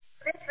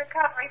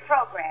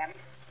program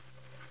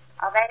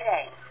of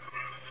 8A.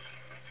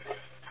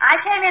 I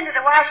came into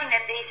the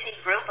Washington,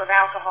 D.C. group of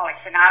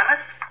Alcoholics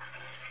Anonymous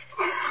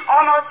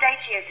almost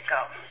 8 years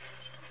ago.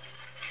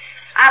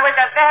 I was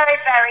a very,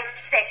 very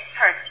sick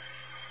person,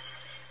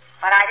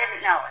 but I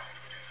didn't know it.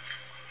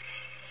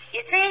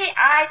 You see,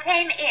 I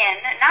came in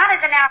not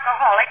as an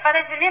alcoholic, but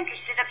as an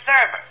interested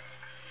observer.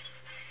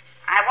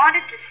 I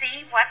wanted to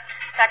see what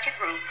such a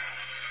group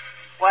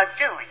was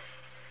doing.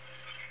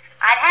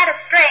 I'd had a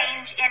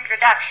strange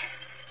introduction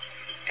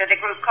to the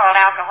group called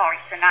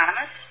Alcoholics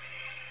Anonymous,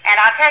 and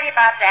I'll tell you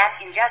about that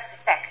in just a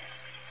second.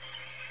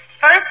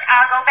 First,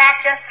 I'll go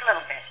back just a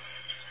little bit.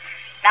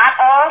 Not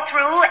all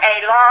through a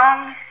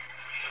long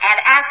and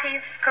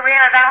active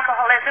career of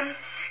alcoholism,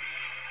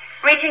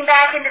 reaching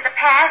back into the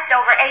past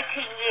over 18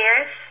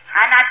 years.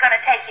 I'm not going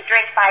to take you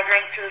drink by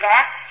drink through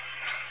that,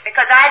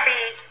 because I'd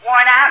be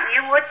worn out and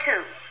you would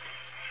too.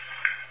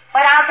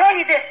 But I'll tell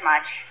you this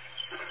much.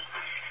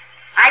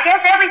 I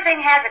guess everything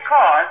has a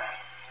cause,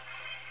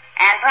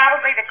 and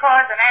probably the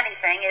cause of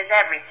anything is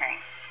everything.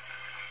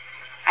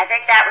 I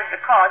think that was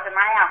the cause of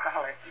my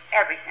alcoholism,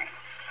 everything.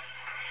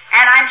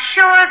 And I'm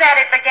sure that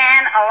it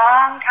began a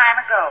long time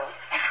ago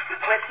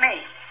with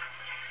me.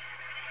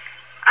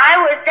 I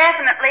was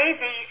definitely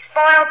the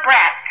spoiled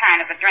brat kind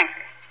of a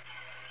drinker.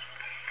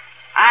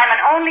 I'm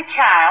an only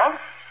child,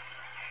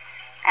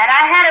 and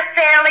I had a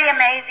fairly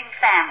amazing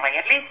family.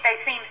 At least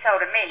they seemed so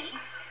to me.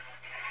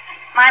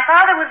 My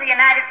father was a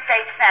United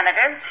States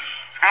Senator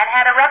and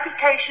had a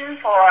reputation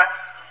for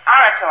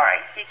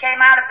oratory. He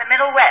came out of the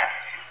Middle West.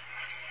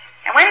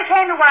 And when he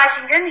came to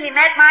Washington, he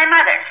met my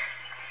mother.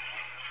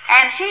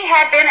 And she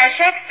had been a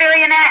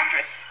Shakespearean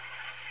actress.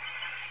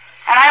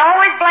 And I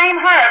always blame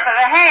her for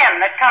the ham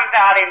that comes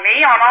out in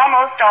me on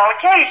almost all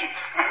occasions.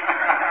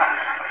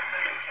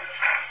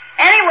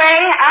 Anyway,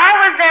 I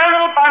was their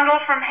little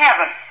bundle from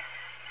heaven.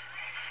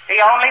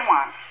 The only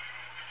one.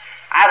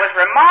 I was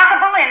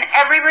remarkable in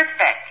every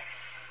respect.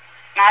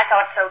 And I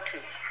thought so, too.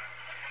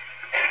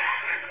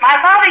 My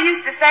father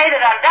used to say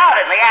that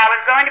undoubtedly I was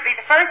going to be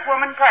the first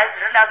woman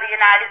president of the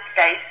United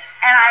States,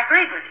 and I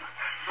agreed with him.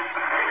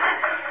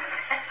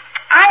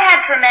 I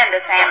had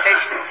tremendous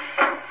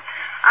ambitions.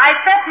 I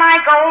set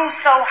my goals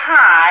so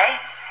high,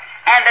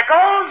 and the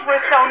goals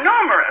were so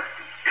numerous,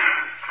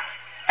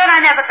 that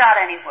I never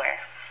got anywhere.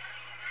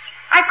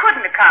 I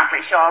couldn't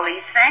accomplish all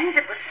these things.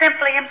 It was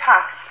simply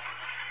impossible.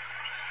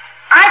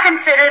 I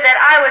consider that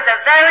I was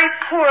a very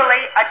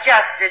poorly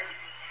adjusted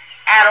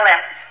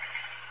adolescent.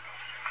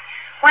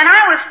 When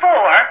I was 4,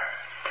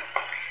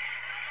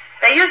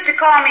 they used to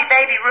call me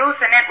Baby Ruth,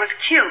 and it was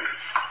cute.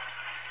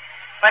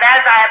 But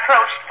as I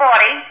approached 40,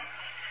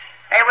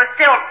 they were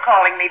still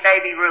calling me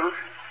Baby Ruth,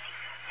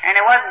 and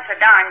it wasn't so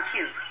darn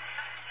cute.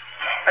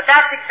 But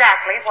that's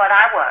exactly what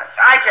I was.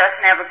 I just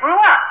never grew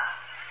up.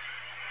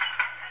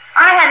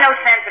 I had no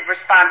sense of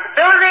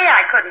responsibility.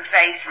 I couldn't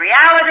face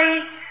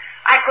reality.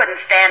 I couldn't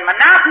stand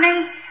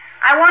monotony.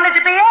 I wanted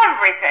to be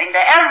everything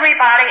to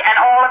everybody and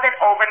all of it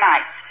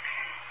overnight.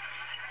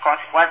 Of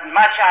course, it wasn't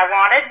much I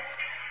wanted.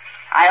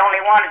 I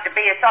only wanted to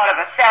be a sort of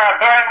a Sarah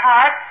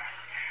Bernhardt.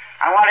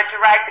 I wanted to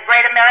write the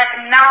great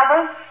American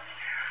novel.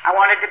 I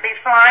wanted to be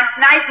Florence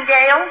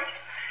Nightingale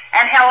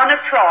and Helen of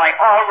Troy,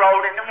 all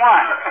rolled into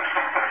one.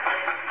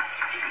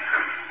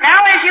 Now,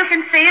 as you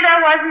can see,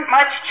 there wasn't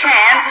much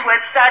chance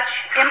with such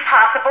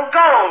impossible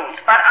goals,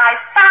 but I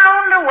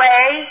found a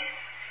way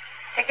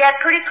to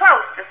get pretty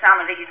close to some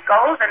of these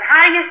goals, and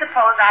how do you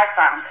suppose I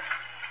found it?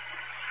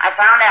 I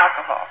found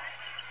alcohol.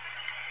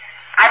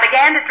 I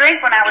began to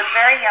drink when I was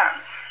very young.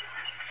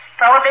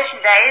 Prohibition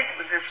days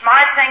was a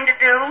smart thing to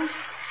do.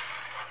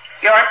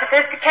 Your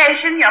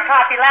sophistication, your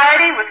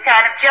popularity was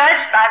kind of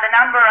judged by the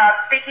number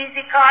of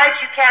speakeasy cards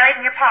you carried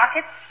in your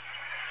pocket.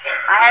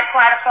 I had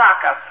quite a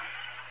flock of them.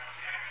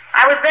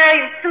 I was very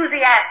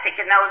enthusiastic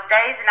in those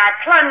days, and I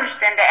plunged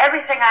into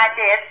everything I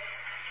did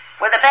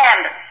with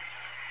abandon.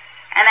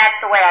 And that's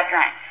the way I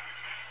drank.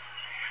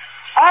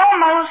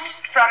 Almost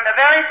from the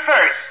very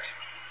first,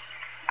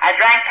 I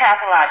drank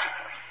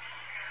pathologically.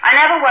 I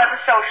never was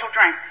a social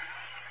drinker.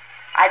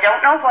 I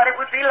don't know what it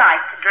would be like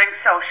to drink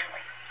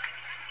socially.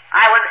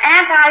 I was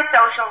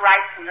antisocial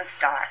right from the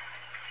start.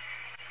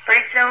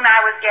 Pretty soon I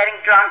was getting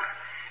drunk,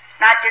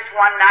 not just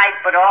one night,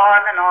 but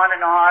on and on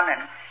and on.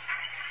 And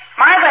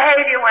my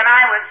behavior when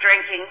I was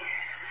drinking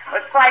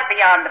was quite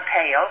beyond the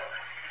pale.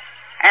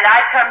 And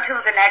I'd come to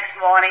the next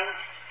morning.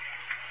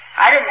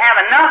 I didn't have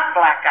enough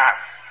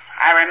blackouts.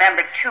 I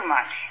remembered too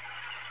much.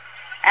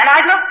 And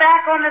I'd look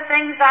back on the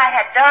things I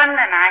had done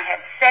and I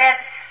had said,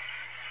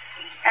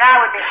 and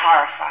I would be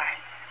horrified.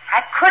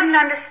 I couldn't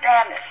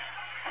understand it.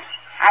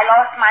 I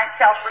lost my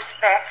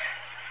self-respect,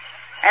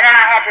 and then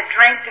I had to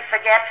drink to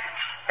forget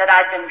that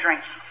I'd been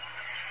drinking.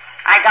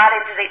 I got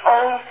into the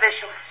old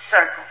vicious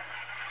circle.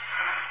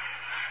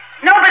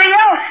 Nobody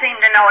else seemed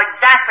to know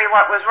exactly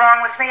what was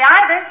wrong with me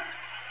either.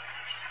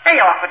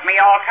 They offered me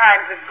all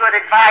kinds of good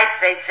advice.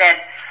 They said,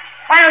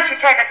 why don't you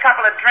take a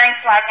couple of drinks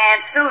like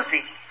Aunt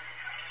Susie?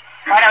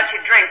 Why don't you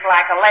drink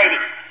like a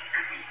lady?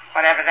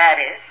 Whatever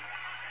that is.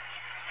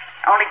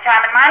 The only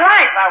time in my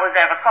life I was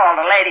ever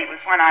called a lady was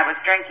when I was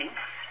drinking.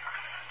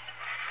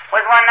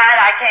 Was one night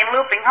I came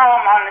looping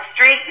home on the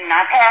street, and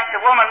I passed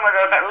a woman with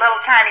a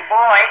little tiny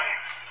boy.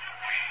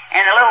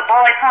 And the little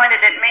boy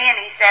pointed at me, and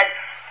he said,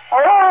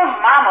 "Oh,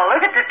 Mama,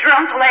 look at the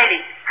drunk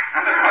lady."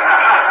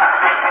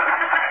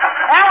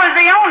 That was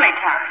the only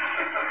time.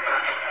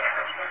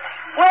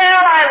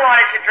 Well, I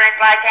wanted to drink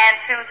like Aunt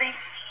Susie,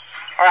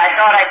 or I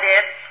thought I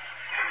did.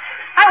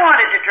 I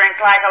wanted to drink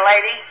like a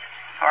lady,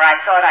 or I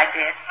thought I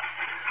did.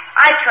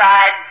 I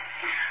tried.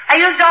 I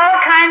used all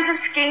kinds of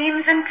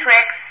schemes and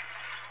tricks.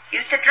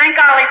 Used to drink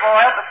olive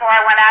oil before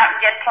I went out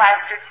and get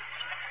plastered.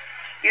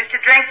 Used to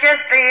drink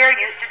just beer.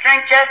 Used to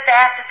drink just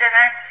after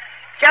dinner.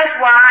 Just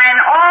wine.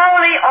 All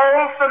the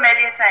old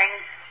familiar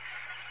things.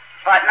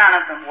 But none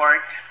of them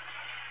worked.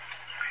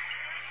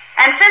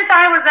 And since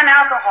I was an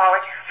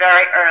alcoholic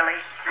very early,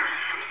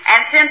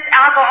 and since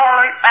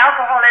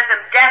alcoholism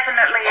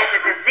definitely is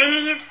a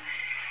disease,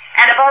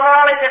 and above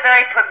all it's a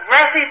very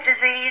progressive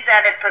disease,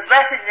 and it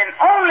progresses in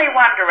only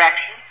one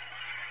direction,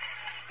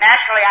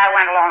 naturally I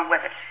went along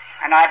with it,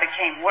 and I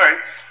became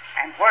worse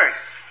and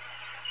worse.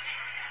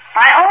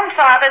 My own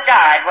father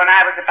died when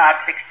I was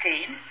about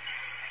 16,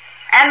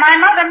 and my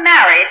mother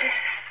married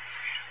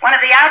one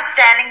of the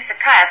outstanding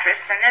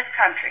psychiatrists in this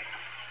country.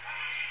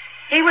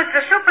 He was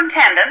the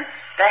superintendent,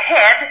 the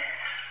head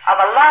of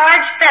a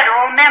large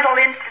federal mental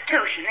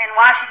institution in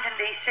Washington,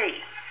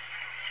 D.C.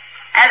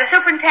 And the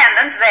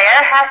superintendent there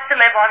has to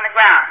live on the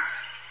grounds.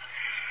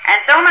 And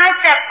so my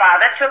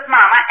stepfather took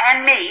Mama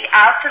and me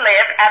out to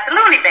live at the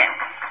loony bin.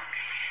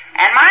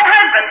 And my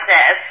husband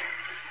says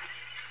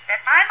that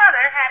my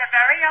mother had a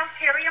very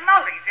ulterior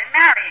motive in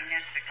marrying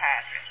this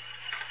psychiatrist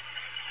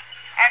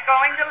and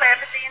going to live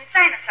at the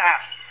insane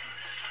asylum.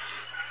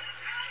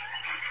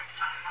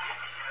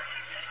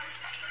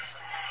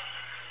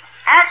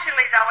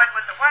 Actually, though, it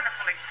was a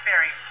wonderful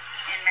experience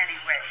in many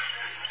ways.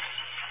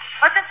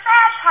 But the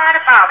sad part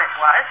about it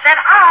was that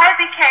I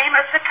became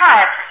a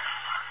psychiatrist.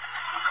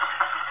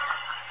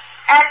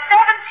 At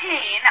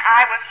 17,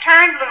 I was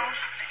turned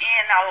loose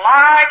in a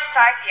large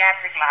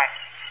psychiatric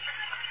library.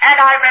 And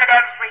I read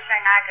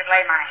everything I could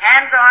lay my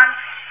hands on,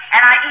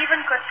 and I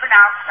even could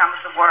pronounce some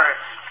of the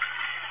words.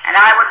 And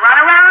I would run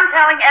around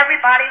telling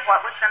everybody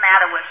what was the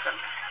matter with them.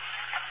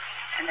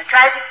 And the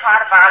tragic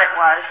part about it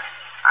was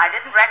I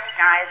didn't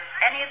recognize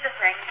any of the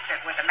things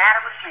that were the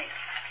matter with me.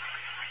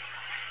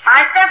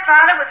 My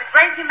stepfather was a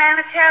great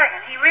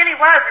humanitarian. He really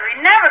was, or he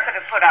never could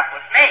have put up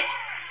with me.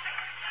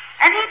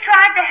 And he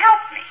tried to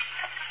help me,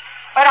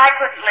 but I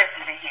couldn't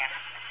listen to him.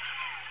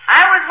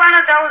 I was one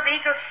of those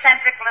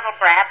egocentric little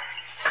brats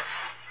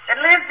that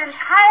lived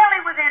entirely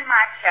within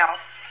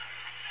myself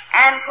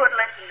and could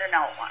listen to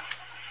no one.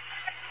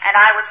 And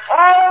I was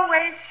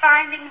always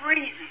finding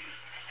reasons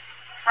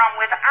from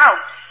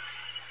without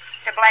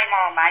to blame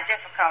all my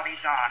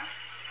difficulties on.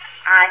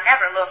 I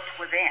never looked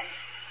within.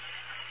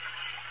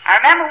 I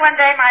remember one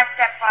day my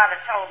stepfather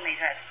told me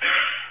that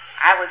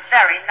I was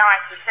very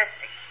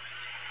narcissistic.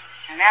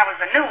 And that was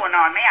a new one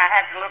on me. I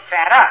had to look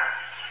that up.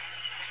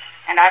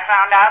 And I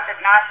found out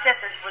that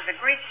Narcissus was a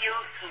Greek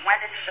youth who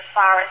went into the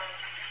forest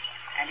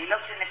and he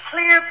looked in a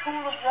clear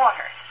pool of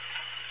water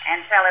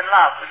and fell in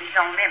love with his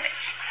own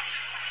image.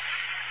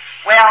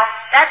 Well,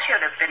 that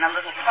should have been a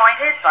little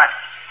pointed, but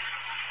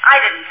I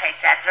didn't take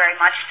that very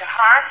much to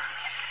heart.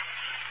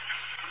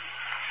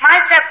 My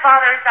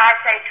stepfather, as I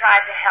say,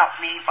 tried to help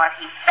me, but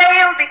he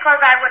failed because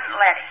I wouldn't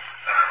let him.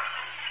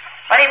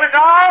 But he was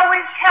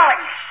always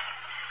telling me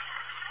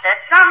that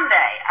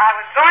someday I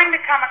was going to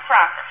come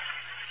across it,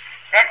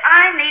 that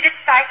I needed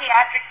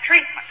psychiatric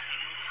treatment.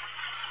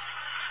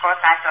 Of course,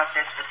 I thought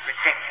this was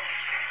ridiculous.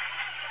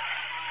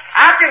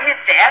 After his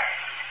death,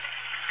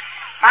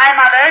 my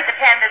mother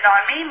depended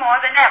on me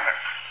more than ever.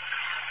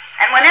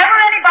 And whenever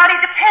anybody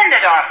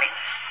depended on me,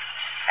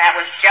 that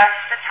was just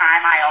the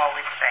time I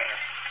always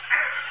failed.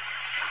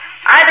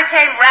 I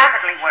became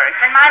rapidly worse,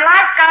 and my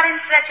life got in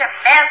such a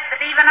mess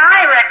that even I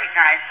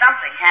recognized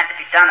something had to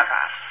be done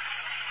about it.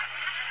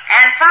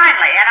 And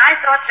finally, and I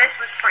thought this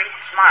was pretty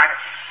smart of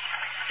me,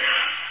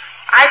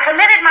 I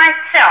committed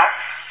myself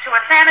to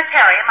a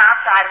sanitarium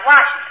outside of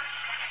Washington.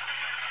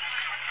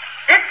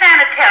 This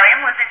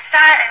sanitarium was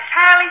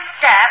entirely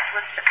staffed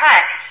with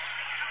psychiatrists,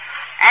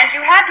 and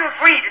you had to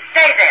agree to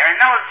stay there in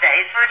those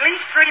days for at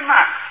least 3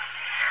 months,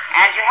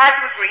 and you had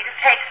to agree to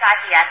take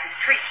psychiatric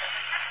treatment.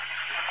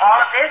 All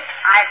of this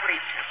I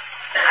agreed to.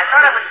 I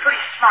thought I was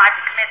pretty smart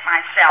to commit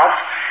myself,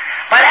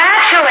 but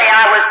actually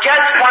I was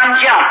just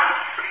one jump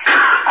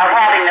of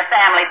having the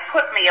family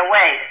put me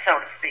away, so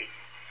to speak.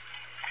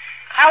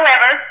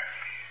 However,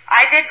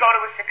 I did go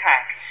to a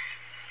psychiatrist,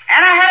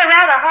 and I had a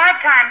rather hard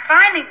time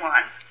finding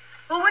one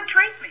who would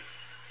treat me.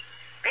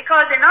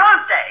 Because in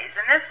those days,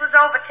 and this was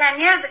over 10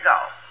 years ago,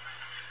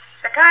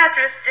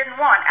 psychiatrists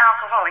didn't want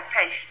alcoholic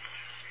patients.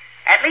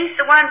 At least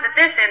the ones at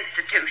this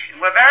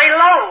institution were very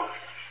loath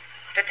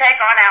to take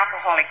on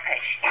alcoholic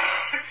patients.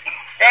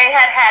 They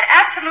had had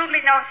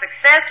absolutely no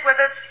success with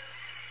us,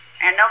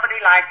 and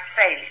nobody liked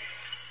failure.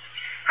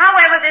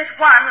 However, this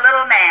one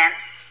little man,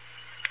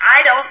 I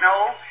don't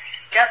know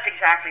just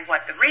exactly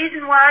what the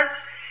reason was,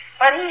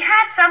 but he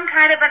had some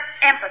kind of an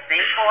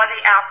empathy for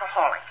the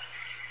alcoholic.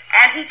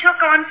 And he took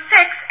on 6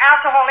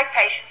 alcoholic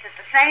patients at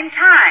the same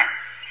time.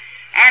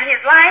 And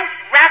his life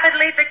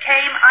rapidly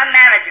became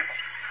unmanageable.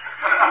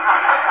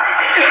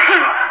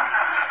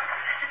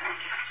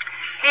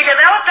 He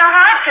developed a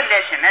heart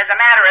condition, as a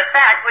matter of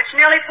fact, which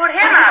nearly put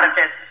him out of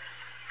business.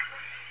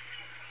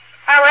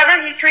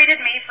 However, he treated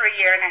me for a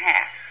year and a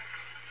half.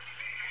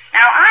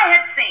 Now, I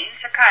had seen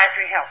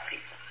psychiatry help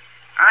people.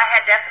 I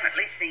had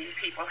definitely seen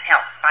people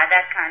helped by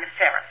that kind of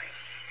therapy.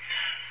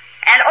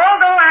 And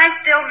although I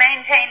still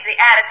maintained the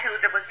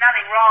attitude there was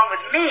nothing wrong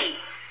with me,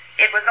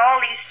 it was all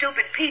these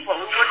stupid people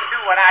who wouldn't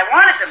do what I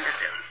wanted them to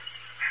do,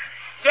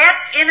 yet,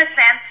 in a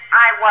sense,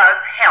 I was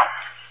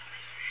helped.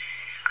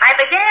 I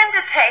began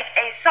to take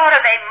a sort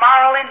of a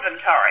moral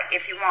inventory,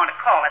 if you want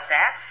to call it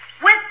that,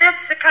 with this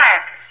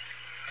psychiatrist.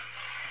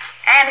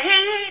 And he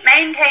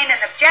maintained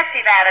an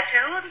objective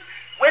attitude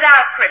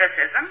without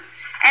criticism,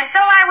 and so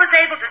I was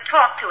able to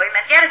talk to him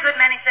and get a good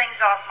many things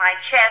off my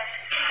chest,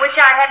 which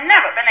I had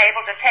never been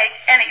able to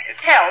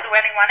tell to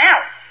anyone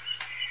else.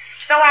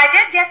 So I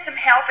did get some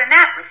help in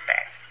that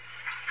respect,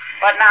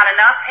 but not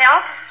enough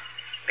help,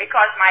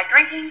 because my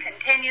drinking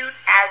continued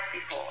as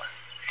before.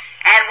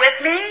 And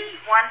with me,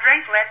 one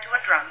drink led to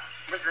a drunk.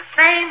 It was the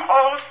same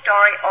old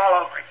story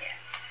all over again.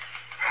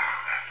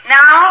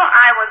 Now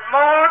I was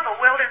more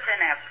bewildered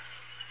than ever,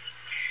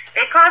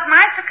 because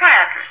my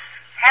psychiatrist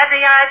had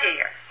the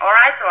idea, or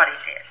I thought he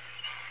did,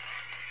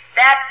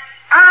 that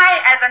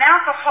I, as an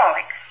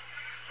alcoholic,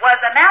 was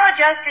a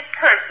maladjusted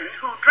person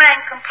who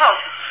drank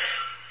compulsively.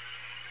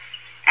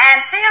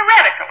 And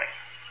theoretically,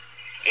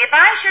 if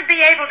I should be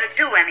able to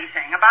do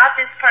anything about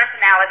this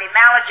personality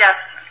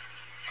maladjustment,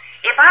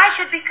 if I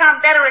should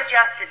become better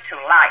adjusted to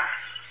life,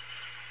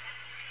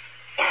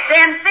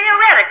 then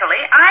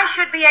theoretically I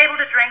should be able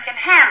to drink and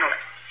handle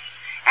it.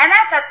 And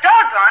that's a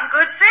doggone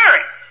good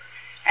theory.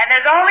 And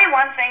there's only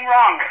one thing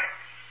wrong with it.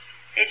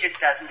 It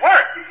just doesn't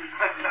work.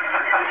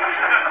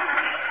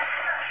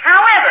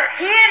 However,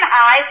 he and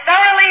I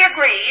thoroughly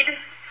agreed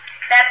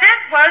that this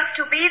was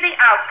to be the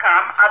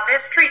outcome of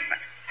this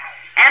treatment.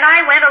 And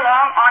I went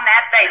along on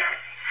that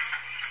basis.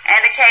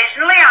 And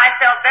occasionally I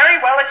felt very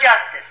well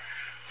adjusted.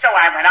 So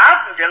I went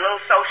out and did a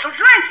little social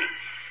drinking,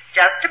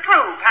 just to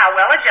prove how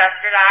well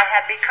adjusted I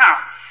had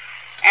become.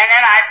 And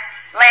then I'd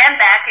land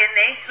back in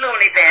the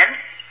loony bin.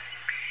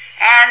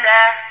 And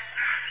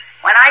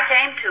when I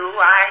came to,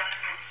 I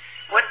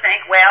would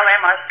think, well, there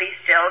must be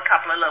still a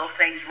couple of little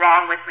things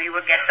wrong with me.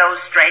 We'll get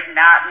those straightened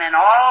out, and then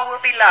all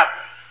will be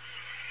lovely.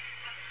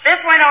 This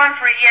went on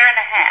for a year and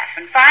a half,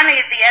 and finally,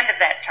 at the end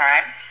of that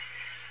time,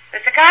 the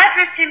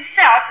psychiatrist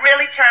himself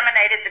really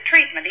terminated the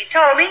treatment. He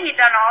told me he'd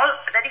done all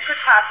that he could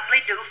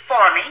possibly do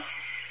for me,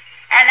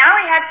 and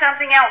now he had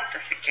something else to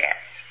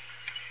suggest.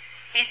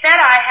 He said,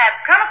 I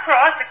have come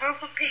across a group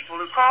of people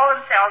who call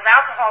themselves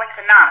Alcoholics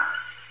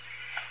Anonymous.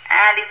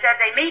 And he said,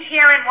 they meet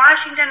here in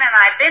Washington, and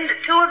I've been to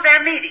 2 of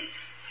their meetings.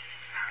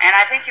 And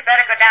I think you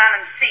better go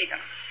down and see them.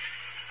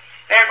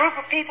 They're a group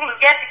of people who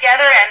get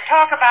together and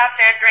talk about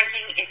their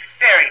drinking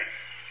experience.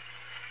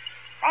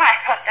 Well, I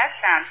thought that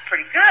sounds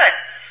pretty good.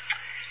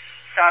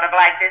 Sort of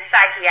like this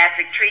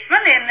psychiatric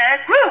treatment in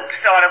a group.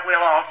 Sort of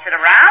we'll all sit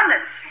around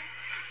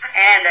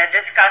and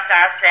discuss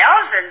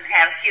ourselves and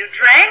have a few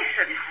drinks.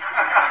 And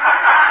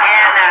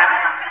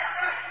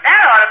that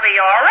ought to be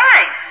all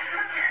right.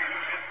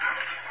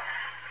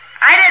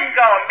 I didn't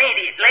go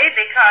immediately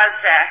because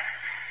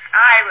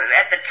I,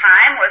 at the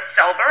time, was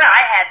sober.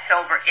 I had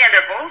sober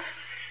intervals.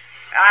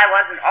 I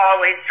wasn't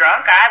always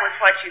drunk. I was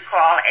what you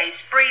call a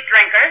spree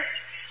drinker,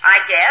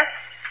 I guess.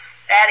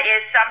 That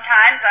is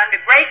sometimes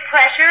under great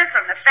pressure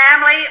from the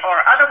family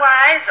or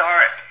otherwise or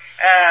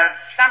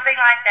something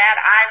like that.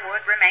 I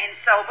would remain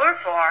sober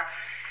for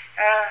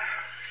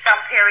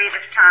some period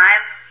of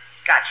time.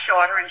 Got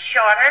shorter and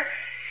shorter.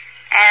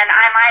 And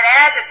I might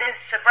add that this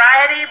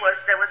sobriety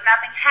there was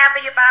nothing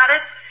happy about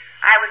it.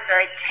 I was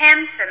very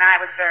tense and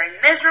I was very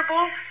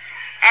miserable.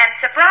 And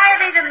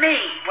sobriety to me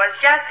was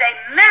just a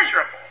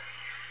miserable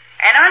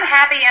and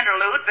unhappy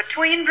interlude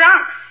between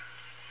drunks.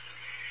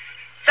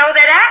 So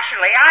that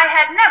actually I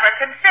had never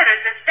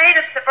considered the state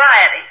of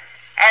sobriety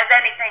as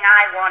anything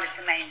I wanted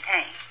to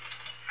maintain.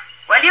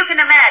 Well, you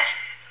can imagine.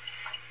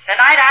 The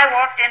night I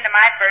walked into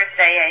my first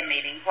AA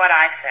meeting, what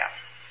I felt.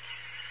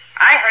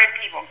 I heard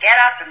people get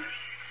up and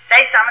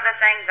say some of the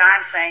things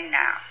I'm saying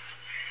now.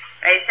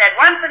 They said,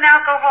 once an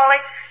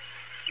alcoholic,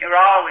 you're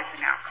always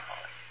an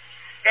alcoholic.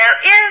 There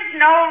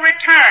is no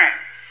return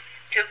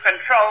to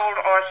controlled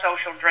or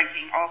social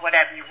drinking or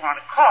whatever you want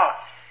to call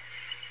it.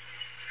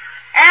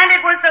 And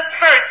it was the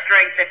first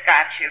drink that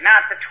got you,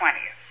 not the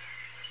 20th.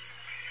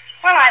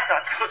 Well, I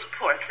thought, those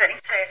poor things,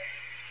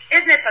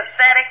 isn't it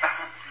pathetic?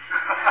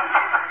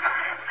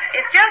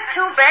 It's just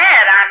too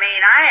bad. I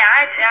mean,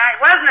 I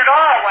wasn't at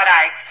all what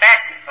I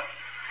expected.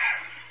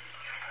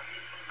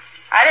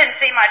 I didn't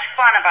see much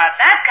fun about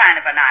that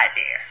kind of an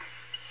idea.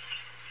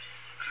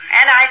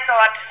 And I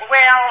thought,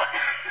 well,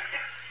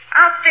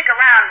 I'll stick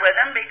around with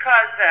them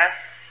because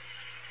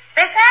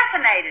they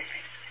fascinated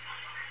me.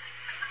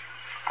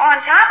 On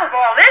top of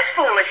all this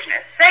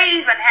foolishness, they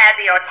even had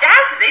the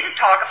audacity to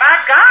talk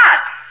about God.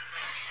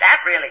 That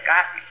really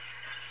got me.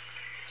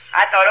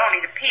 I thought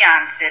only the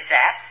peons did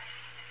that.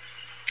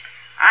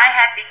 I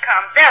had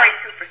become very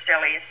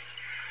supercilious.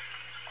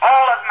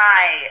 All of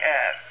my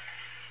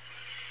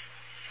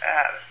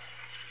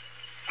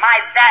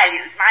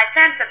values, my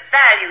sense of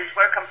values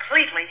were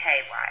completely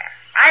haywire.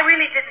 I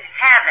really didn't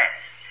have it.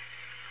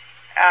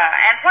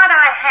 And what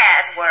I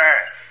had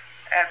were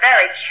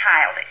very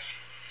childish.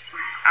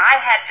 I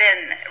had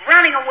been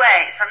running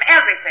away from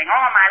everything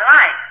all my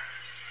life.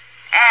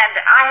 And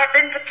I had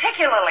been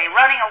particularly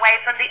running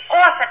away from the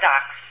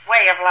orthodox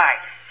way of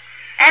life.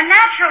 And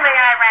naturally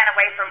I ran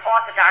away from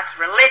orthodox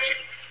religion.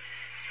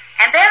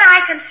 And then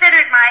I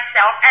considered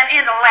myself an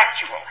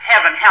intellectual.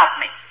 Heaven help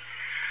me.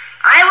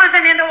 I was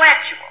an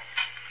intellectual.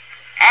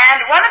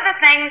 And one of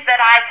the things that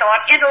I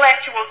thought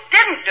intellectuals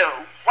didn't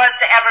do was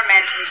to ever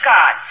mention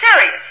God.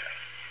 Seriously.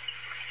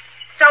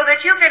 So that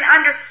you can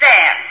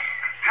understand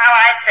how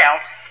I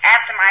felt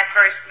after my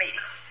first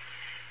meeting.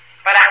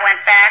 But I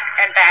went back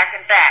and back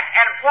and back.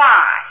 And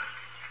why?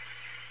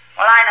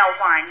 Well, I know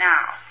why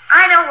now.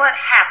 I know what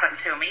happened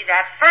to me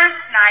that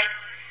first night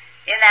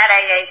in that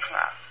AA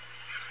club.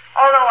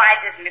 Although I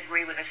didn't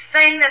agree with a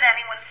thing that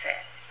anyone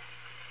said.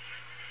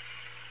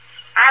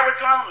 I was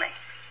lonely.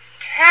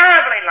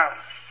 Terribly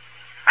lonely.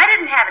 I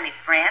didn't have any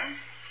friends.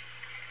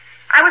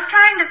 I was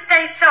trying to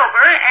stay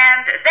sober,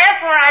 and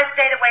therefore I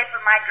stayed away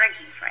from my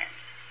drinking friends.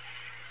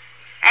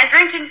 And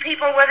drinking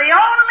people were the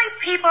only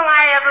people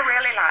I ever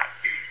really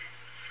liked.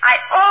 I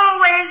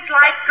always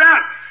liked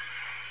drunks.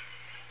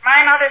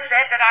 My mother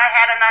said that I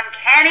had an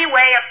uncanny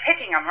way of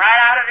picking them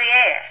right out of the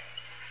air.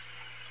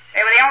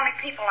 They were the only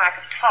people I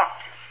could talk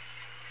to.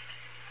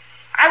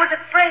 I was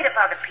afraid of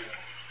other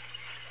people.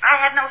 I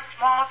had no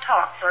small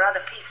talk for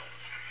other people.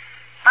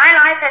 My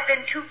life had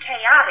been too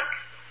chaotic,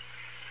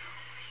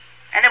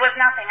 and there was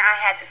nothing I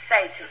had to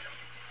say to them.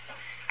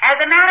 As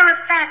a matter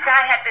of fact,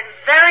 I had been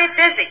very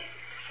busy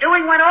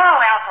doing what all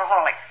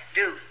alcoholics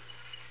do,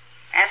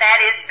 and that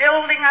is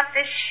building up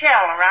this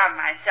shell around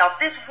myself,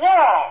 this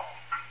wall,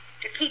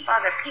 to keep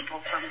other people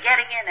from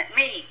getting in at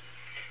me.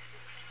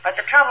 But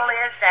the trouble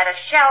is that a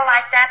shell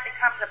like that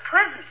becomes a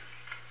prison,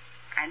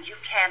 and you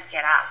can't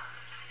get out.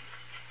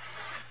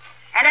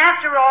 And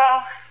after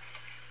all,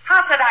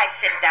 how could I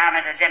sit down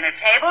at a dinner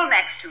table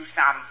next to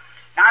some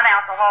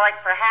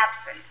non-alcoholic,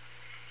 perhaps, and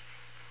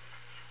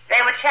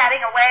they were chatting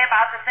away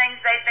about the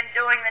things they'd been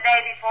doing the day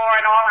before,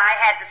 and all I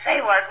had to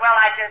say was, well,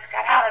 I just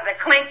got out of the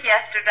clink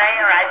yesterday,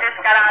 or I just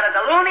got out of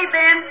the loony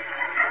bin.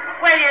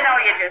 Well, you know,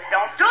 you just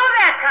don't do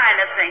that kind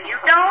of thing. You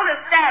don't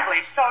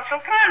establish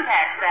social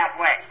contacts that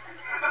way.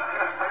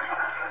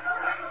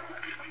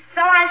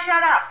 So I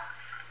shut up.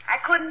 I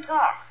couldn't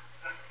talk.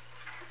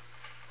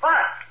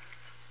 But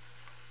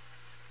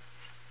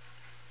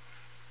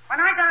when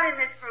I got in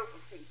this group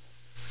of people,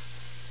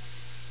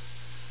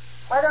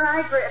 whether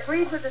I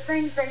agreed with the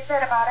things they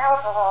said about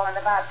alcohol and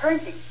about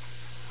drinking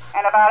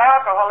and about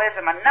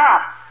alcoholism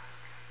enough,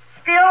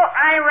 still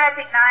I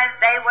recognized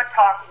they were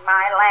talking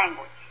my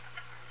language.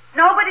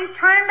 Nobody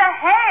turned a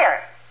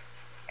hair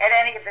at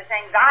any of the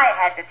things I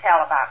had to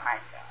tell about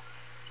myself.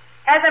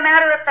 As a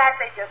matter of fact,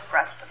 they just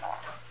brushed them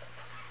off.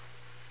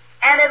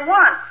 And at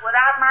once,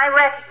 without my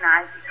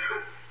recognizing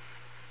it,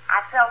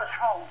 I felt at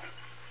home.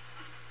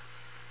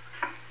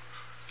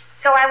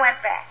 So I went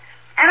back.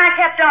 And I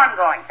kept on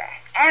going back.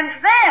 And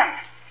then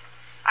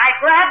I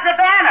grabbed the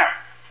banner.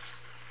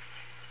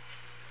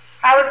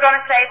 I was going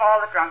to save all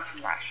the drunks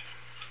in Russia.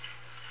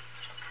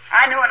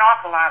 I knew an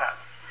awful lot of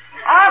it.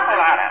 Awful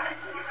lot of it.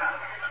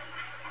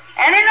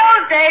 And in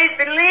those days,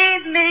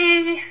 believe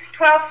me,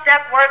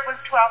 12-step work was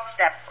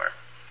 12-step work.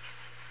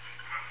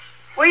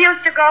 We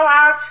used to go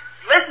out,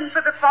 listen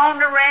for the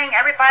phone to ring,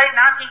 everybody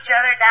knock each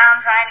other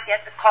down trying to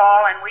get the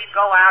call, and we'd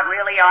go out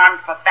really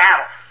armed for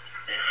battle.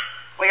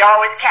 We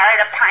always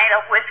carried a pint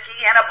of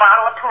whiskey and a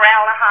bottle of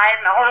Formaldehyde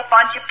and a whole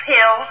bunch of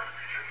pills.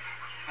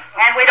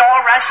 And we'd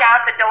all rush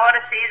out the door to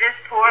see this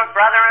poor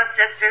brother or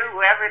sister,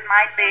 whoever it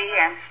might be.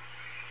 And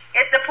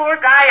if the poor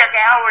guy or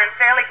gal were in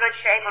fairly good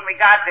shape when we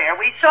got there,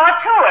 we saw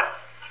to it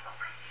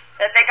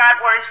that they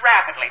got worse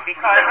rapidly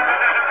because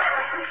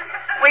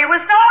we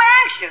were so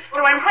anxious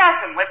to impress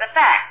them with the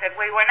fact that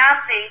we were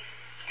not the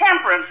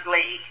Temperance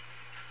League,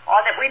 or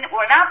that we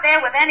were not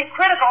there with any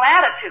critical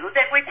attitude,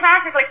 that we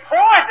practically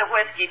poured the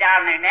whiskey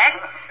down their neck.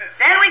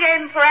 Then we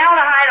gave them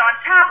Formaldehyde on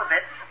top of it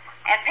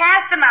and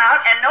passed them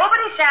out, and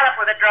nobody sat up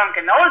with a drunk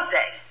in those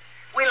days.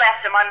 We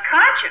left them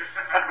unconscious.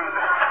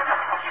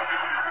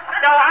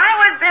 So I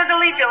was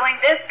busily doing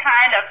this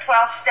kind of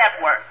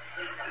 12-step work.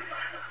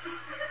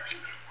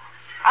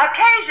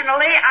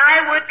 Occasionally,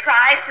 I would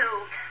try to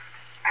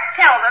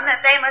tell them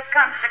that they must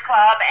come to the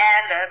club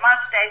and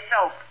must stay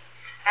sober.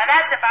 And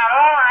that's about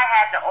all I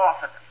had to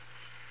offer them.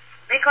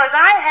 Because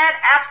I had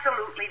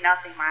absolutely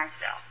nothing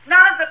myself.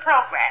 None of the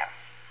programs.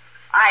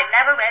 I'd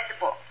never read the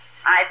book.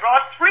 I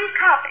brought 3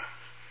 copies.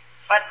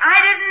 But I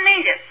didn't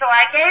need it, so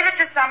I gave it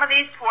to some of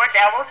these poor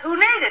devils who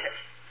needed it.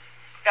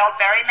 Felt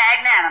very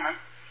magnanimous.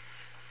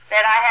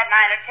 Said I had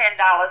 9 or $10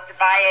 to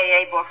buy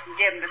AA books and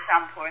give them to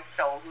some poor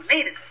soul who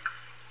needed them.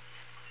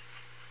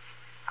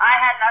 I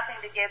had nothing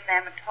to give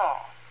them at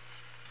all.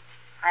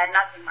 I had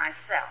nothing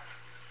myself.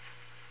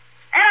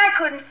 And I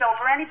couldn't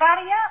sober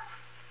anybody up.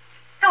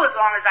 So as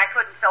long as I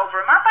couldn't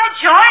sober them up, I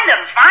joined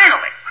them,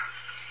 finally.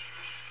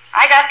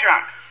 I got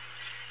drunk.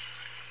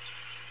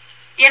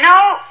 You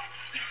know,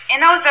 in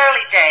those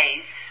early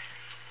days,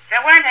 there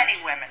weren't any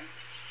women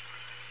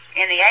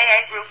in the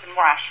AA group in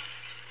Washington.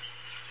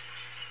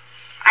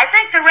 I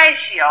think the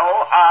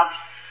ratio of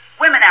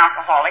women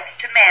alcoholics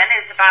to men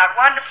is about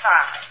 1 to 5.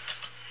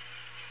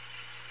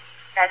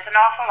 That's an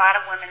awful lot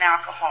of women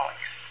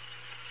alcoholics.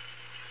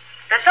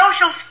 The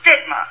social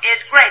stigma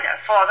is greater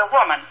for the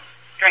woman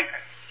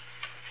drinker.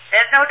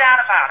 There's no doubt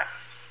about it.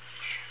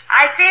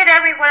 I see it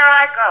everywhere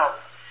I go,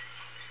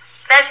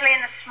 especially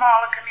in the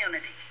smaller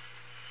communities.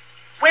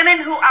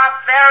 Women who are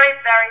very,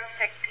 very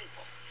sick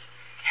people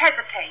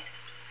hesitate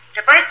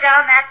to break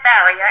down that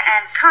barrier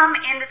and come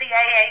into the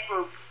AA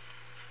group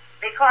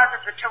because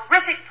of the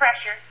terrific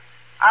pressure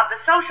of the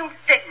social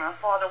stigma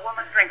for the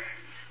woman drinkers.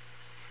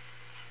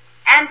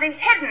 And the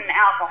hidden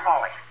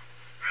alcoholics,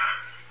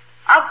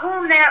 of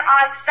whom there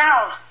are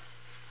thousands,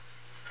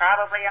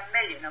 probably 1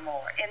 million or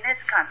more in this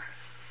country.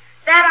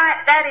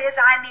 That is,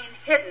 I mean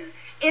hidden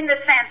in the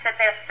sense that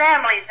their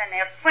families and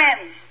their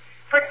friends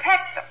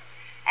protect them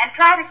and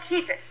try to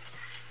keep it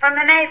from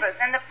the neighbors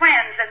and the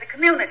friends and the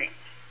community.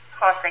 Of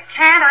course they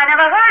can't. I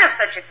never heard of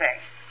such a thing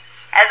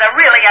as a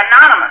really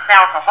anonymous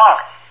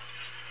alcoholic.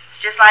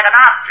 Just like an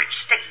ostrich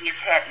sticking his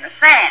head in the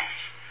sand.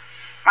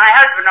 My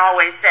husband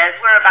always says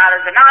we're about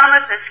as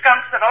anonymous as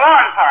skunks at a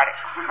lawn party.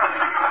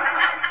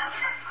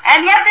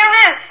 And yet there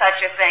is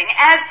such a thing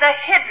as the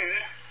hidden,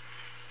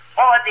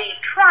 or the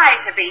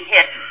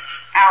try-to-be-hidden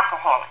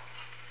alcoholic.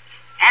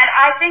 And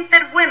I think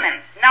that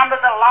women number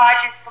the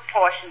largest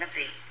proportion of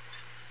these,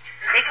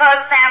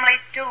 because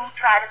families do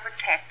try to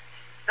protect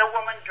the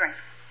woman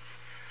drinker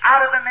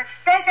out of a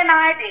mistaken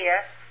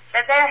idea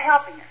that they're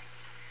helping her,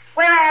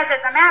 whereas,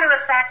 as a matter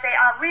of fact, they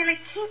are really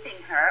keeping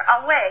her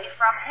away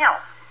from help.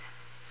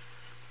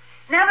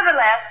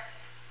 Nevertheless,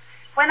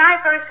 when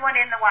I first went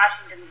in the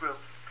Washington group,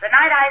 the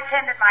night I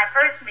attended my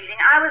first meeting,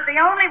 I was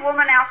the only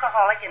woman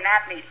alcoholic in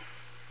that meeting.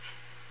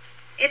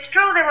 It's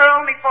true there were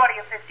only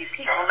 40 or 50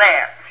 people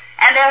there,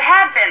 and there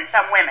had been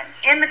some women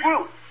in the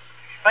group,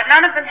 but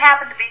none of them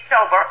happened to be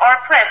sober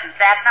or present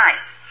that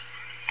night.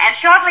 And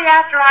shortly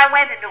after I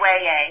went into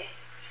AA,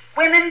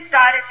 women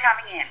started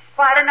coming in,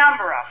 quite a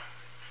number of them.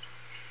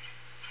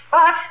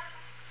 But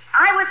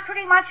I was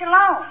pretty much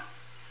alone.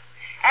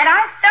 And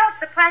I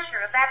felt the pressure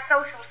of that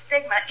social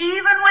stigma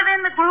even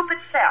within the group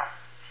itself.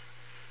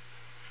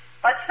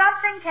 But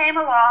something came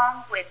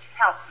along which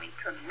helped me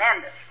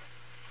tremendously.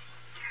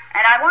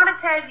 And I want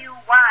to tell you,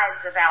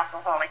 wives of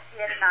alcoholics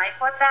here tonight,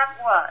 what that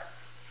was.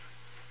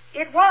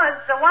 It was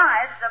the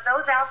wives of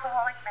those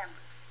alcoholic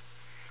members.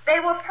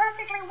 They were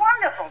perfectly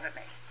wonderful to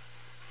me.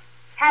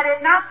 Had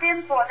it not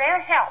been for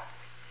their help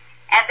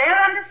and their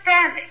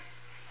understanding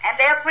and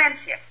their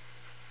friendship,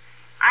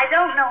 I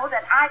don't know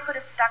that I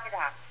could have stuck it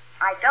out.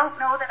 I don't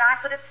know that I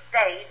could have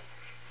stayed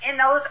in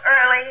those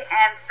early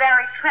and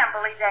very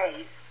trembly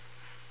days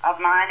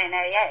of mine in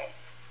AA.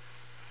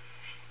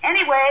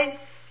 Anyway,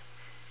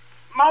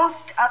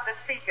 most of the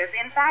speakers,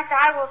 in fact,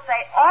 I will say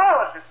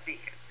all of the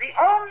speakers, the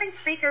only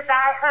speakers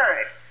I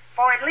heard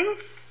for at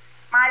least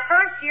my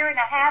first year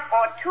and a half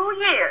or 2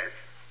 years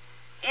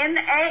in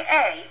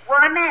AA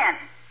were men.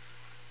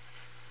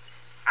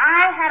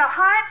 I had a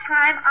hard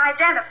time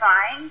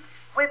identifying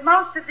with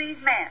most of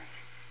these men,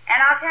 and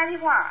I'll tell you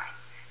why.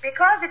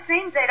 Because it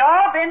seems they'd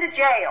all been to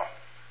jail.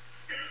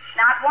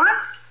 Not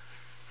once,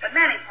 but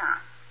many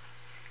times.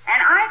 And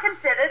I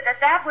considered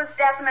that that was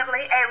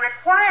definitely a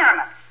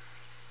requirement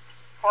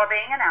for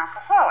being an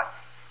alcoholic.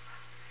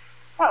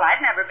 Well,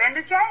 I'd never been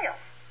to jail.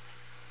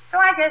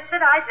 So I guess that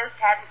I just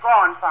hadn't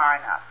gone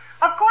far enough.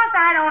 Of course,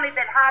 I'd only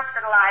been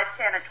hospitalized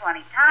 10 or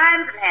 20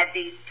 times and had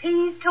these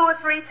teased 2 or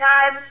 3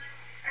 times,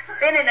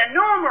 been in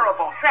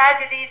innumerable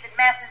tragedies and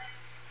messes.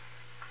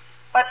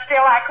 But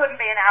still, I couldn't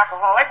be an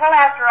alcoholic. Well,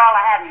 after all,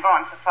 I hadn't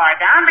gone so far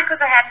down because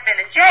I hadn't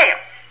been in jail.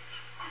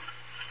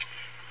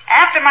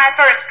 After my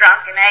first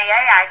drunk in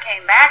AA, I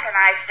came back and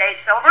I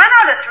stayed sober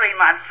another 3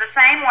 months the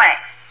same way.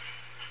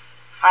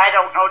 I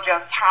don't know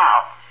just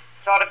how.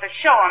 Sort of a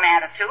show-em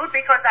attitude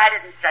because I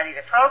didn't study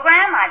the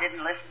program, I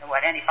didn't listen to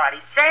what anybody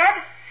said,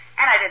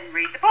 and I didn't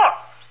read the book.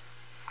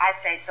 I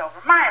stayed sober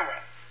my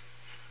way.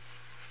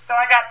 So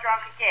I got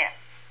drunk again.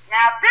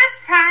 Now, this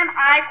time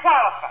I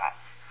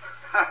qualified.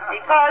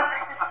 Because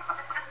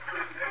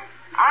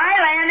I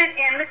landed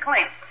in the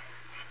clink.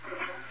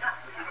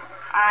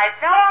 I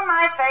fell on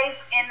my face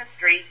in the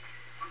street,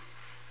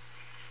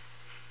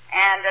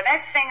 and the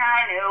next thing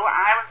I knew,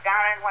 I was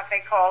down in what they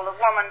call the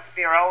Woman's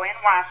Bureau in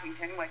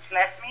Washington, which,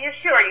 let me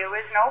assure you,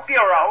 is no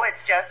bureau.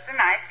 It's just a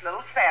nice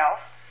little cell.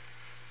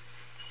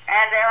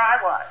 And there I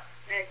was.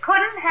 And it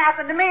couldn't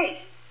happen to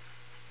me,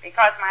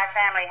 because my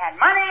family had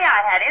money,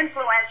 I had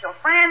influential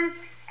friends,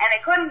 and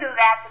they couldn't do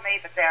that to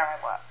me, but there I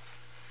was.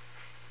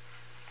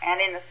 And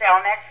in the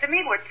cell next to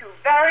me were two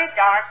very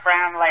dark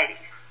brown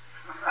ladies.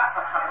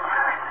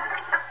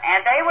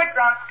 And they were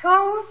drunk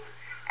too,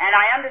 and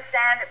I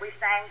understand that we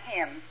sang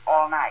hymns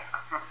all night.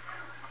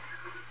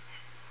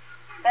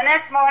 The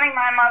next morning,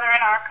 my mother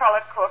and our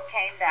colored cook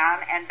came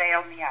down and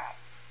bailed me out.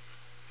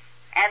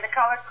 And the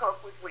colored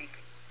cook was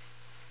weeping.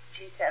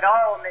 She said,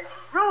 "Oh, Miss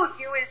Ruth,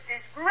 you has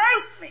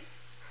disgraced me."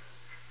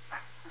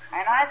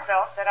 And I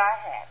felt that I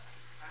had.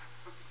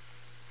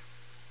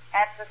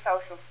 That's the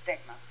social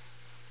stigma,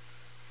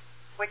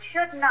 which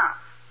should not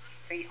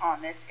be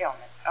on this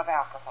illness of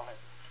alcoholism.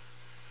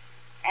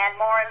 And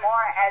more,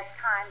 as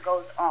time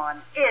goes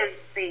on, is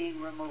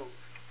being removed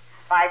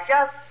by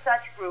just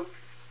such groups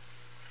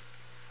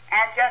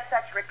and just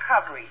such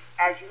recovery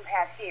as you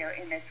have here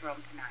in this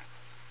room tonight.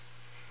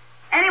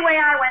 Anyway,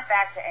 I went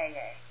back to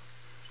AA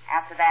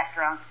after that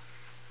drunk.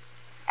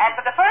 And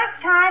for the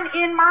first time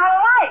in my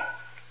life,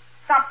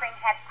 something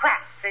had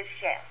cracked this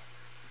shell.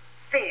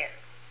 Fear.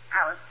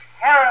 I was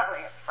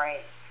terribly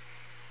afraid.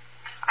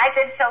 I'd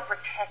been so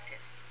protected.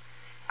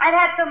 I'd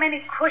had so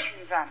many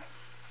cushions on me.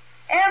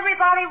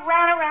 Everybody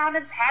ran around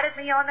and patted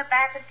me on the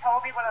back and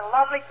told me what a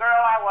lovely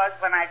girl I was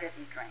when I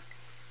didn't drink.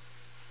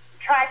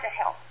 Tried to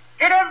help.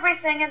 Did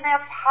everything in their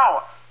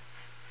power.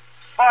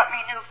 Bought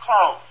me new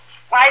clothes.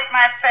 Wiped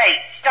my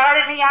face.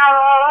 Started me out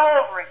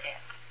all over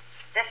again.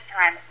 This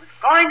time it was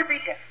going to be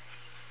different.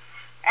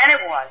 And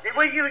it was. It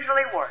was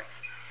usually worse.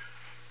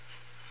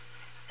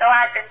 So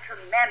I'd been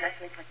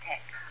tremendously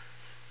protected.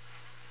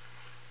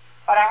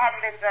 But I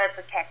hadn't been very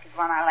protected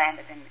when I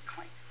landed in the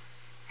clean.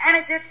 And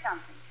it did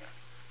something to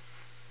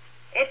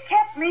me. It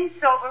kept me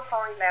sober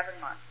for 11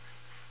 months.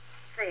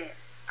 See,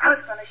 I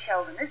was going to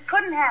show them. This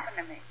couldn't happen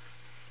to me.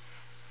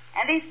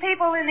 And these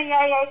people in the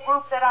AA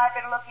group that I've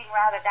been looking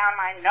rather down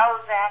my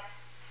nose at,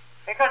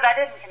 because I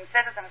didn't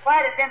consider them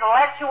quite as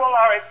intellectual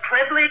or as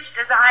privileged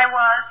as I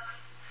was,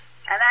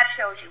 and that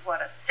shows you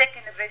what a sick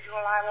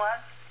individual I was,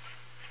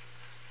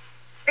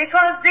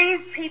 because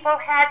these people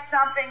had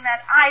something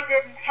that I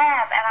didn't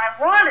have, and I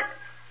wanted it,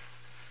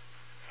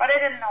 but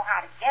I didn't know how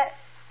to get it.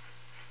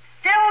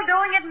 Still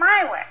doing it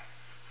my way.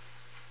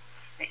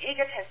 The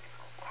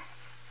egotistical way.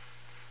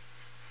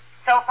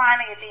 So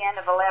finally, at the end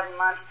of 11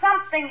 months,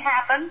 something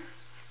happened.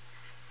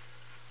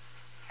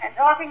 And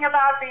talking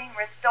about being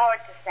restored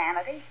to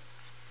sanity,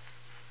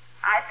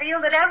 I feel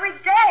that every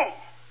day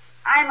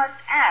I must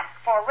ask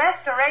for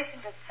restoration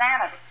to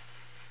sanity.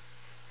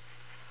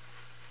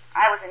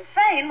 I was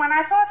insane when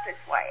I thought this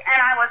way, and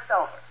I was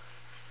sober.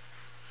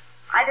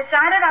 I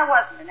decided I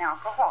wasn't an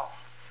alcoholic.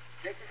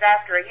 This is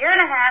after a year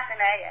and a half in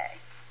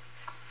AA.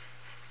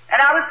 And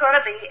I was going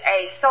to be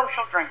a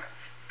social drinker.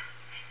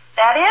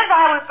 That is,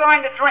 I was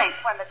going to drink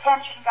when the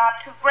tension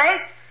got too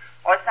great,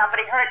 or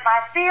somebody hurt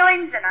my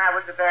feelings, and I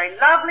was a very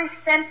lovely,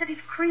 sensitive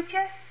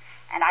creature,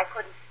 and I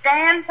couldn't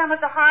stand some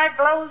of the hard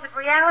blows of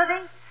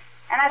reality,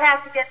 and I'd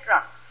have to get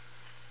drunk.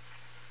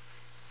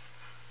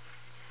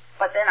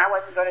 But then I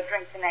wasn't going to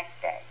drink the next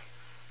day.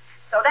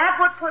 So that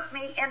would put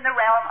me in the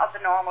realm of the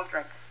normal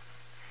drinker.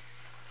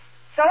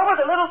 So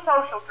with a little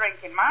social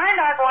drink in mind,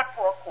 I bought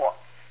 4 quarts.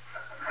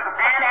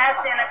 And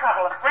asked in a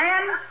couple of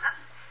friends,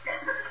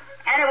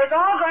 and it was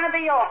all going to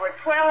be over at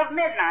 12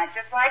 midnight,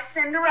 just like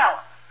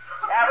Cinderella.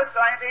 That was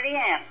going to be the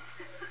end.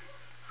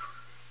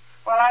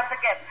 Well, I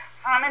forget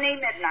how many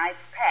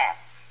midnights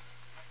passed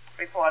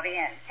before the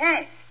end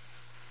came.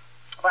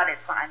 But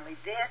it finally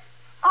did.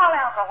 All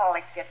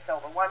alcoholics get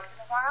sober once in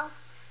a while.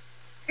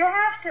 You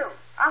have to.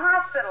 A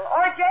hospital,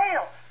 or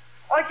jail,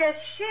 or just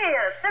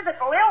sheer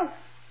physical illness,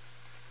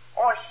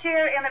 or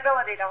sheer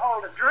inability to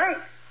hold a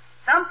drink.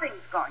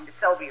 Something's going to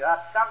sober you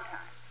up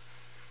sometime.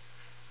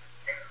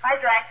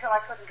 I drank till I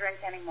couldn't drink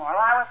anymore.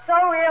 I was so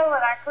ill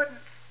that I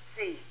couldn't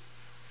see.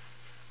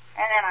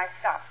 And then I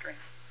stopped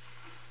drinking.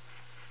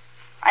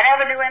 I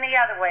never knew any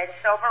other way to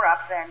sober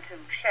up than to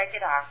shake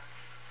it off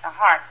the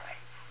hard way.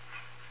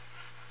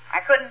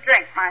 I couldn't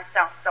drink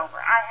myself sober.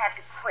 I had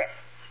to quit.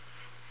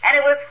 And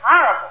it was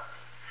horrible.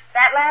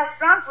 That last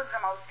drunk was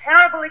the most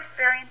terrible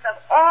experience of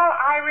all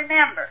I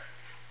remember,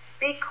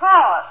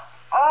 because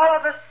all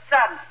of a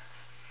sudden,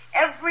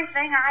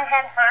 everything I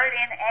had heard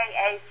in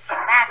AA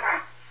smacked me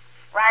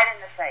right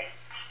in the face.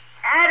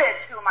 Added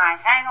to my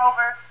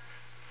hangover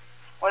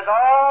was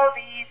all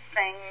these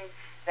things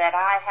that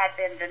I had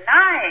been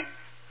denying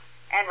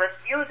and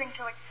refusing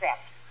to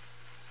accept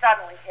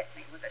suddenly hit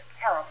me with a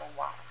terrible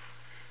wallop.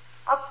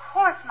 Of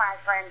course my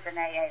friends in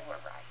AA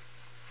were right.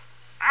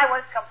 I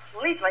was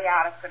completely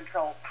out of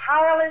control.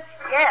 Powerless,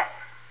 yes.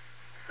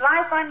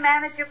 Life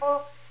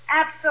unmanageable,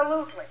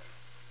 absolutely.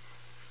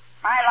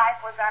 My life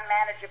was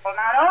unmanageable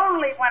not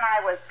only when I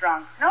was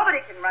drunk. Nobody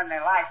can run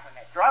their life when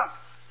they're drunk.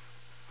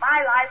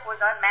 My life was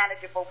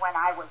unmanageable when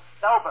I was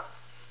sober.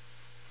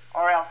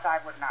 Or else I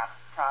would not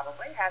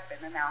probably have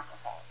been an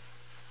alcoholic.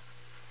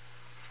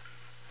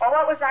 Well,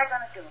 what was I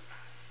going to do?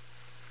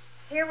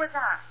 Here was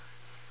I.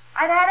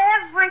 I'd had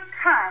every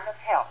kind of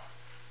help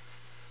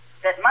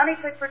that money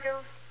could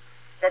produce,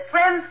 that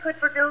friends could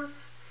produce,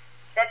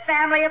 that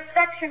family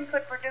affection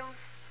could produce,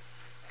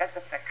 that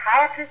the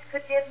psychiatrist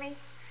could give me,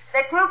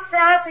 that group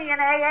therapy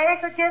and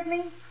AA could give me,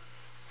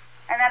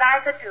 and that I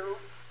could do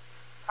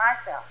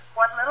myself,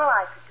 what little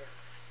I could do.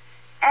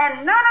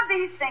 And none of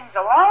these things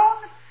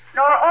alone,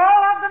 nor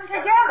all of them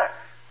together,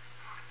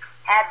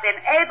 had been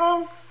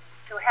able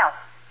to help.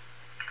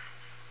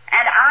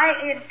 And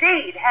I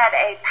indeed had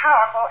a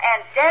powerful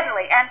and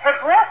deadly and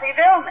progressive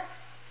illness.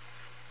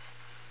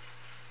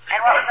 And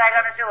what was I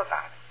going to do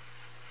about it?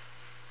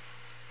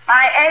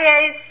 My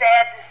AA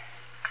said,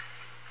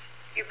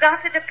 you've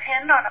got to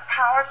depend on a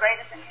power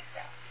greater than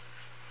yourself.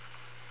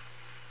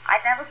 I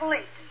never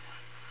believed in that.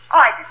 Oh,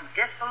 I didn't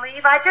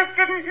disbelieve. I just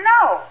didn't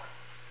know.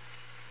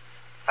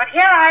 But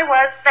here I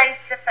was face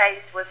to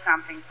face with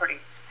something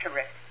pretty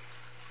terrific.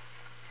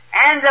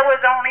 And there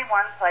was only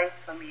one place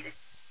for me to go.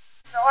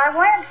 So I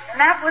went, and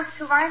that was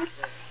to my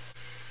knee.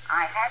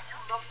 I had to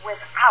look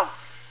without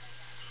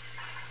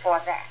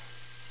for that,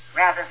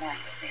 rather than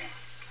within.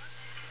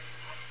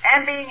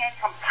 And being a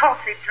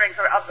compulsive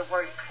drinker of the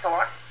worst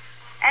sort,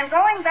 and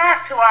going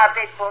back to our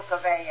big book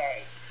of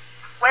AA,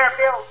 where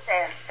Bill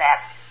says that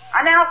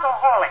an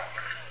alcoholic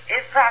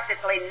is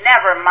practically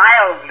never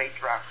mildly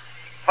drunk,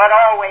 but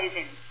always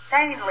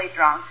insanely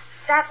drunk,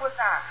 that was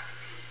I.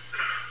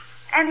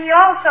 And he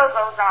also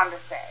goes on to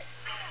say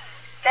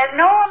that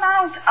no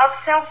amount of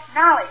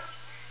self-knowledge,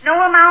 no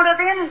amount of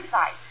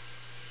insight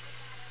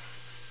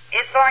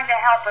is going to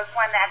help us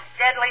when that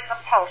deadly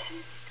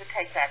compulsion to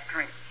take that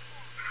drink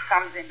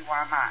comes into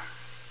our minds.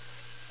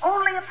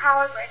 Only a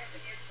power greater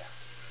than yourself.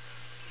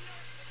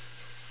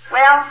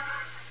 Well,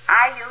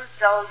 I used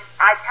those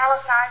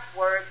italicized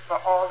words for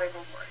all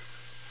little words.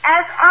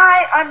 As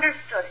I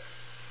understood it,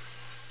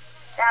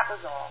 that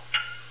was all.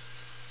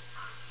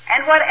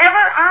 And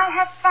whatever I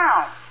have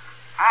found,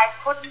 I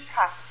couldn't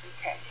possibly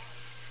tell you.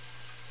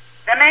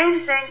 The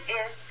main thing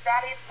is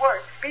that it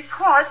works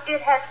because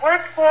it has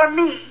worked for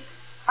me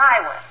my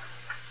way.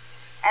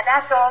 And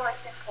that's all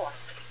that's important.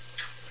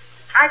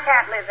 I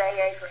can't live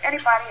AA for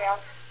anybody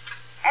else,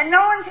 and no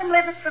one can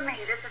live it for me.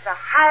 This is a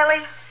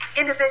highly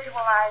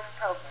individualized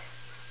program.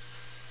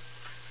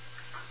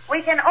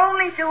 We can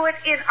only do it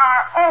in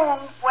our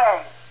own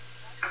way,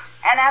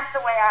 and that's the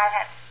way I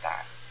had to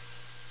start.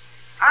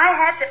 I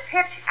had to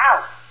pitch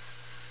out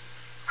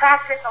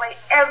practically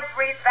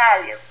every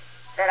value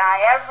that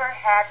I ever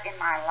had in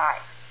my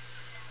life.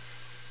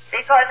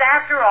 Because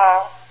after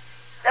all,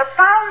 the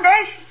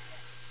foundations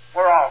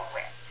were all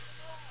wet.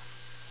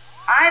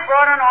 I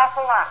brought an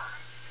awful lot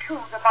to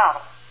the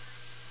bottle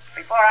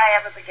before I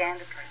ever began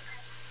to drink.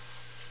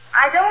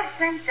 I don't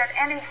think that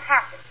any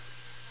happy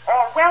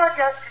or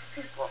well-adjusted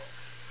people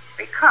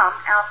become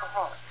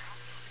alcoholics.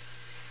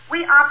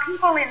 We are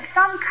people in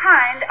some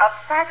kind of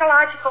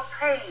psychological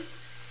pain.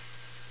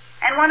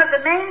 And one of the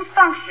main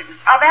functions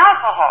of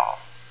alcohol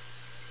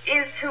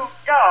is to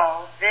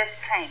dull this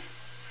pain.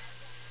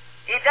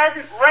 It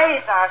doesn't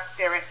raise our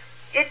spirits.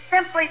 It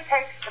simply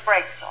takes the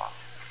brakes off.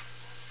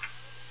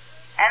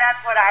 And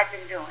that's what I've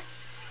been doing.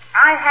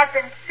 I had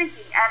been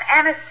seeking an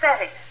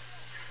anesthetic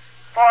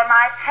for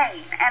my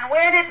pain. And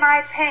where did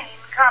my pain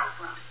come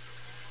from?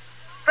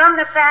 From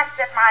the fact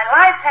that my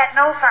life had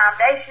no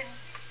foundation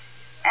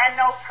and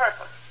no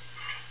purpose.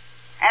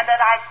 And that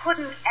I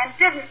couldn't and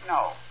didn't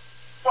know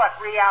what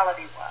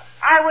reality was.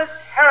 I was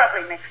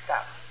terribly mixed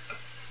up.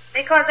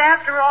 Because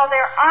after all,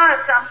 there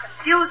are some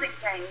confusing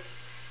things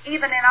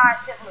even in our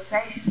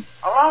civilization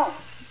alone.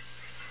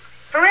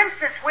 For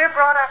instance, we're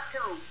brought up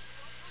to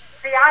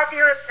the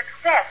idea of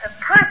success, of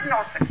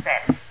personal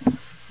success,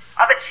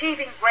 of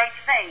achieving great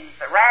things,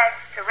 the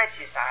rags to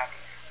riches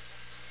idea.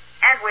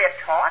 And we're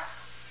taught,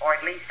 or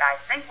at least I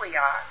think we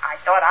are, I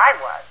thought I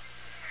was,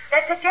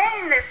 that to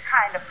gain this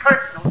kind of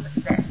personal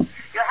success,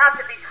 you have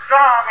to be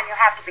strong and you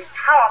have to be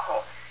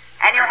powerful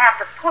and you have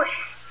to push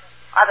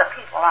other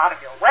people out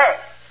of your way.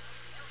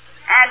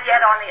 And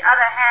yet, on the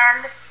other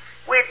hand,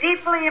 we're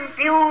deeply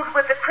imbued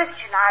with the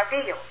Christian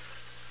ideal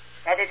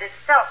that it is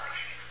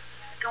selfish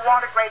to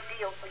want a great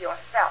deal for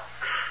yourself,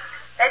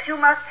 that you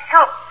must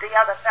help the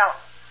other fellow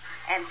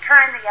and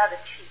turn the other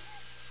cheek.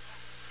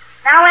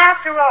 Now,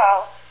 after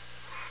all,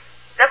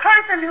 the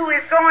person who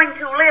is going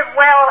to live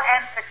well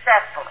and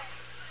successfully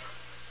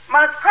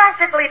must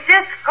practically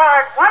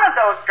discard one of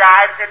those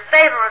drives in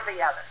favor of the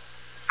other.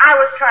 I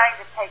was trying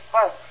to take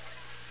both,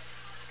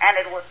 and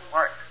it wouldn't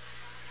work.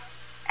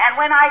 And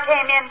when I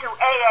came into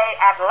AA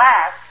at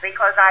last,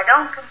 because I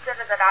don't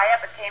consider that I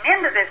ever came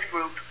into this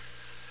group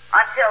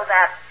until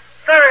that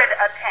third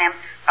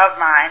attempt of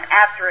mine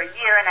after a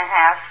year and a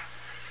half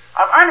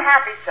of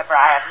unhappy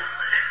sobriety,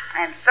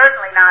 and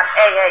certainly not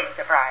AA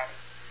sobriety.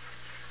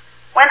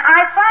 When I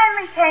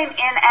finally came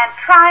in and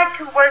tried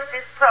to work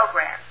this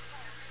program,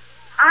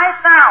 I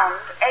found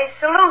a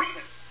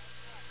solution.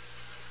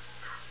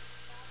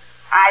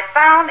 I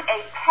found a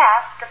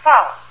path to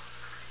follow.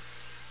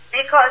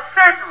 Because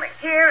certainly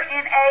here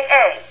in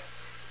AA,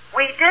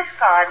 we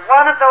discard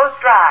one of those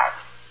drives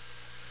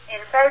in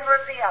favor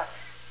of the other.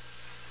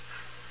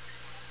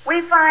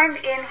 We find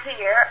in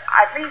here,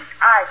 at least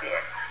I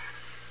did,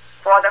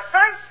 for the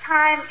first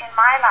time in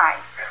my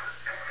life,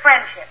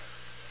 friendship.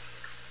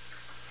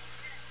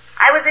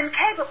 I was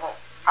incapable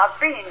of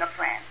being a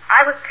friend.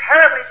 I was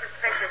terribly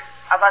suspicious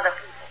of other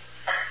people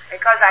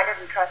because I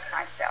didn't trust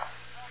myself.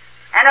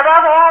 And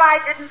above all, I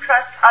didn't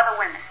trust other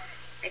women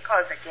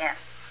because, again,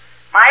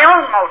 my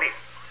own motives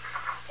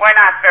were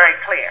not very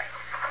clear.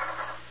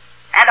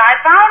 And I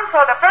found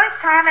for the first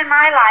time in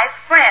my life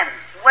friends,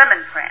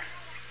 women friends.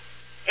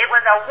 It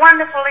was a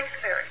wonderful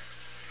experience.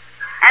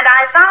 And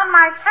I found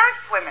my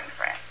first women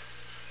friends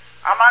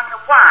among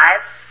the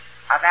wives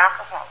of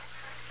alcoholics.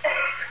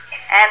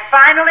 And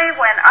finally,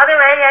 when other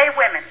AA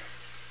women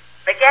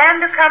began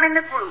to come in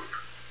the group,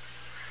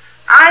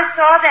 I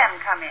saw them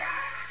come in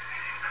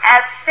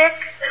as sick,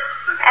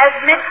 as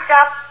mixed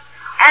up,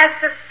 as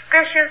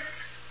suspicious,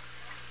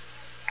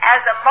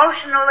 as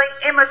emotionally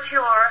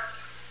immature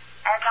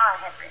as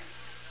I had been.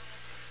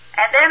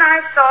 And then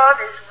I saw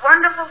this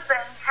wonderful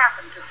thing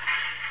happen to me.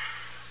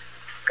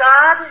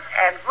 God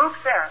and group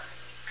therapy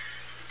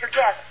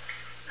together.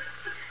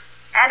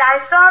 And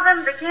I saw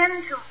them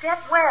begin to get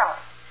well.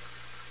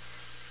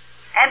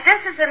 And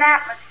this is an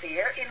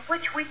atmosphere in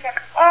which we can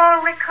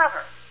all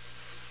recover.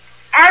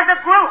 As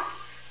a group,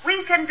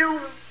 we can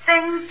do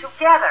things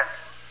together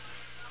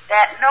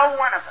that no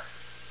one of us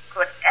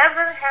could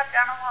ever have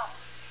done alone.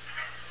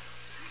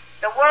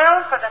 The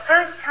world, for the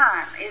first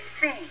time, is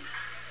seeing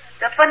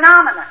the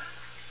phenomenon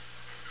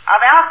of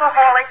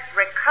alcoholics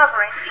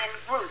recovering in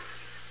groups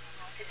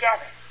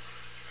together.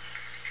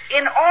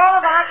 In all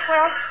of our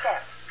 12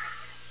 steps,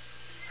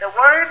 the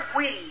word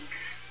we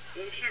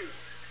is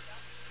used.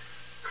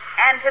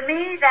 And to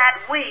me,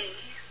 that we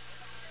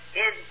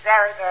is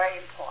very, very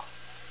important.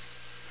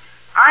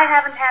 I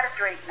haven't had a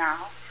drink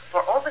now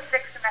for over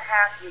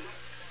 6.5 years.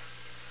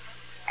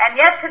 And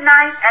yet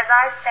tonight, as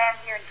I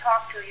stand here and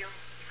talk to you,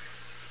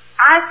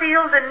 I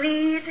feel the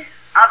need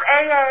of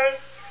AA,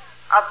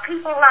 of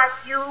people like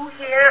you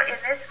here in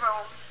this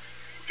room,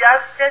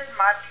 just as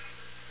much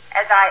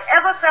as I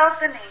ever felt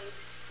the need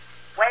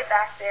way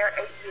back there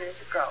 8 years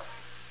ago.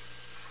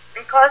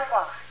 Because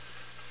why?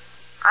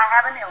 I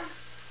have an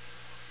illness.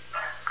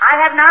 I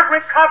have not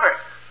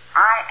recovered.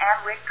 I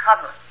am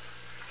recovering.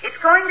 It's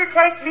going to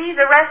take me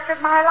the rest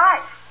of my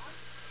life.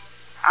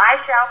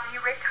 I shall be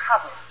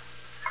recovered.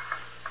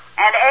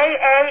 And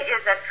AA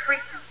is a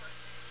treatment.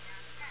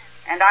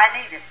 And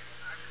I need it.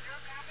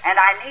 And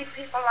I need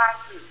people like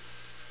you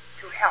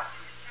to help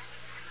me.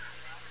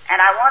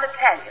 And I want to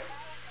tell you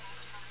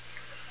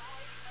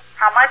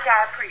how much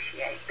I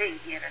appreciate being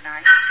here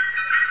tonight.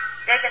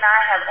 Dick and I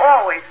have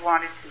always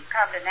wanted to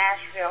come to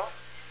Nashville.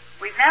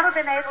 We've never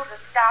been able to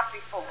stop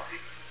before.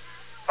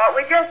 But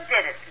we just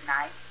did it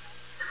tonight.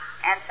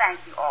 And thank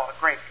you all a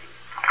great deal.